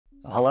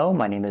Hello,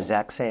 my name is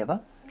Zach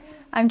Savevas.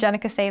 I'm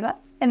Jenica Savevas,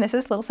 and this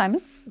is Little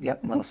Simon.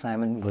 Yep, little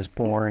Simon was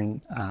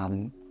born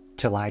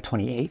July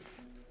 28th,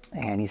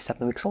 and he's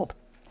 7 weeks old.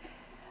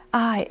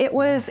 It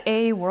was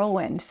a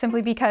whirlwind,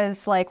 simply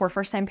because we're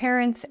first-time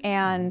parents,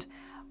 and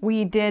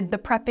we did the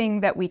prepping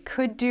that we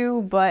could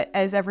do, but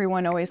as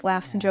everyone always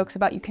laughs and jokes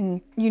about,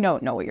 you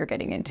don't know what you're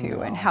getting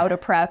into and how to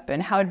prep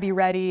and how to be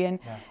ready. And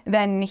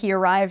then he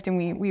arrived, and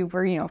we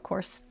were, of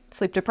course,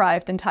 sleep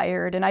deprived and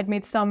tired, and I'd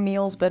made some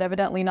meals, but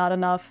evidently not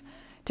enough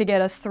to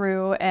get us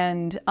through,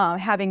 and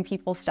having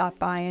people stop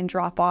by and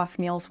drop off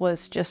meals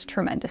was just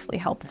tremendously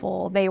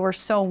helpful. They were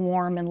so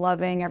warm and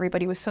loving.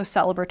 Everybody was so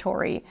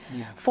celebratory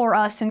for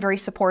us and very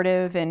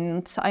supportive,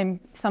 and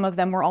some of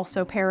them were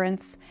also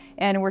parents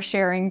and were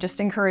sharing just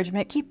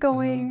encouragement. Keep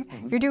going,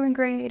 you're doing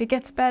great, it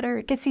gets better,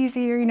 it gets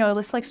easier,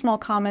 just small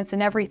comments,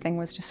 and everything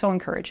was just so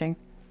encouraging.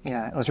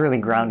 Yeah, it was a really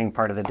grounding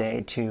part of the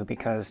day too,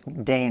 because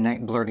day and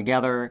night blur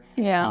together.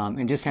 Yeah.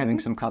 And just having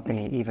some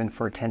company, even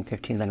for 10,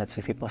 15 minutes,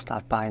 if people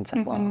stopped by and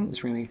said, wow, it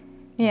was really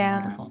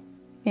wonderful.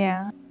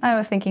 Yeah, I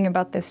was thinking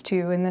about this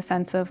too, in the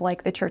sense of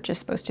the church is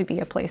supposed to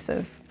be a place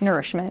of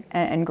nourishment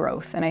and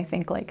growth. And I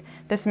think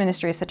this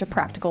ministry is such a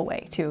practical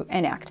way to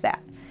enact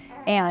that.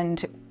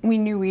 And we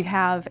knew we'd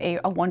have a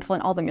wonderful,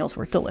 and all the meals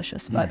were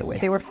delicious, by the way.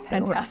 They were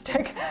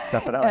fantastic.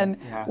 And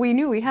we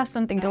knew we'd have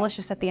something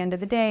delicious at the end of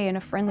the day and a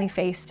friendly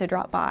face to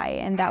drop by.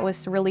 And that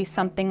was really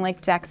something,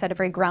 like Zach said, a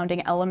very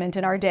grounding element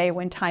in our day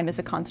when time is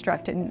a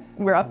construct and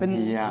we're up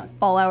in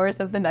all hours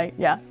of the night.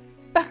 Yeah.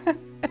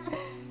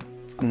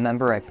 A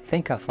member, I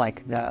think, of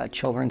the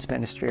children's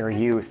ministry or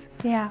youth.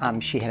 Yeah.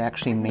 She had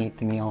actually made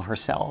the meal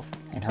herself,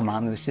 and her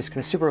mom was just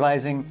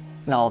supervising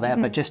and all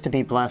that, but just to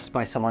be blessed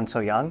by someone so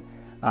young.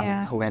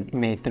 Who had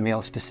made the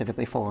meal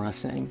specifically for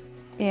us and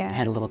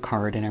had a little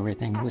card and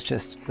everything. It was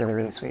just really,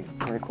 really sweet.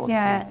 Very cool.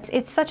 Yeah,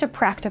 it's such a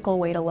practical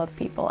way to love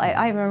people.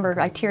 I remember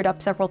I teared up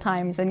several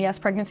times, and yes,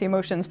 pregnancy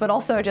emotions, but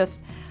also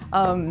just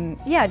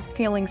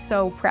feeling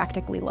so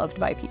practically loved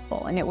by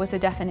people. And it was a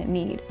definite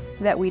need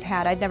that we'd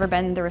had. I'd never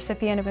been the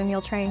recipient of a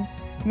meal train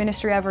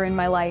ministry ever in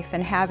my life,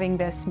 and having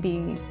this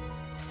be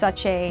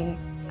such a,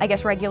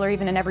 regular,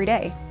 even an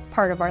everyday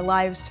part of our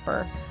lives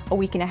for a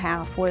week and a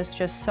half was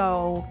just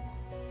so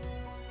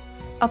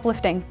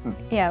uplifting.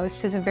 Yeah, it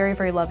was just a very,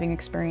 very loving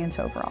experience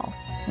overall.